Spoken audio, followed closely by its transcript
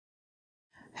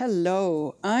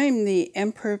Hello, I'm the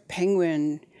emperor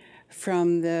penguin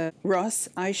from the Ross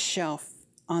Ice Shelf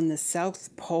on the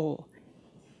South Pole.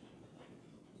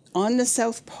 On the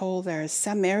South Pole, there are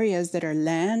some areas that are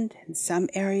land and some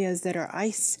areas that are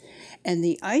ice, and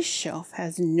the ice shelf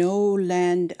has no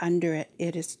land under it.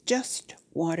 It is just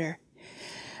water.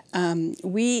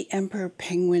 We emperor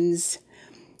penguins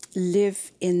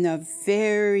live in the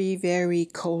very, very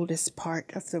coldest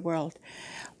part of the world,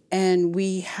 and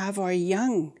we have our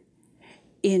young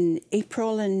in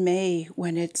April and May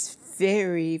when it's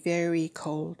very, very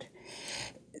cold.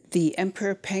 The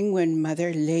emperor penguin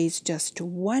mother lays just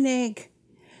one egg,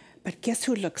 but guess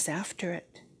who looks after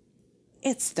it?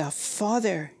 It's the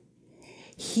father.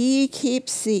 He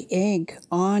keeps the egg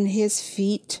on his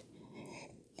feet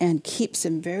and keeps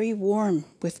them very warm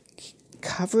with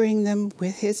covering them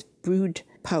with his brood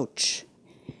pouch.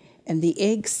 And the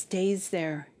egg stays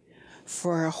there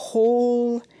for a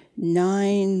whole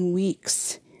 9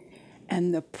 weeks.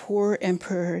 And the poor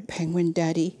emperor penguin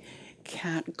daddy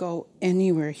can't go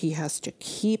anywhere. He has to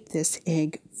keep this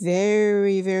egg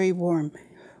very, very warm.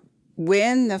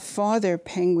 When the father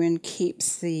penguin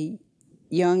keeps the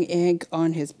young egg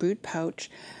on his brood pouch,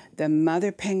 the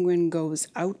mother penguin goes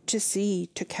out to sea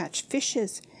to catch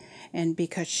fishes. And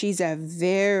because she's a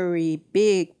very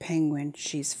big penguin,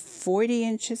 she's 40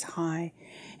 inches high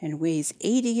and weighs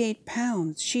 88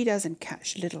 pounds, she doesn't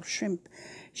catch little shrimp.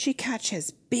 She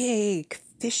catches big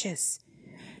fishes.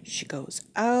 She goes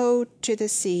out to the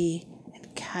sea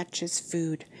and catches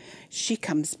food. She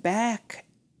comes back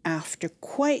after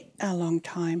quite a long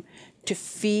time to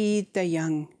feed the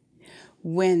young.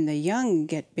 When the young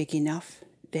get big enough,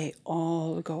 they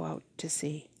all go out to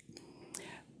sea.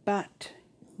 But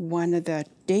one of the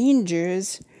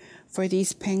dangers for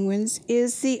these penguins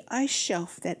is the ice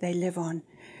shelf that they live on.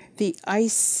 The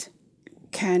ice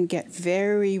can get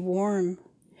very warm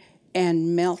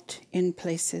and melt in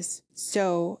places.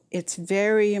 So it's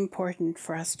very important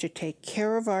for us to take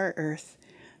care of our earth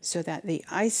so that the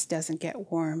ice doesn't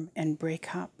get warm and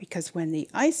break up, because when the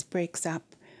ice breaks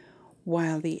up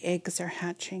while the eggs are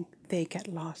hatching, they get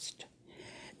lost.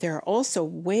 There are also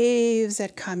waves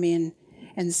that come in,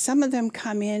 and some of them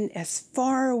come in as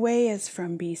far away as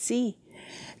from BC,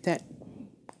 that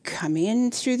come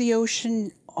in through the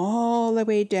ocean all the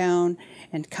way down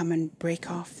and come and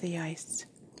break off the ice.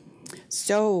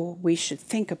 So we should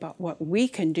think about what we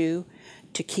can do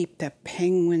to keep the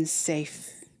penguins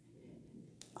safe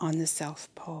on the South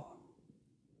Pole.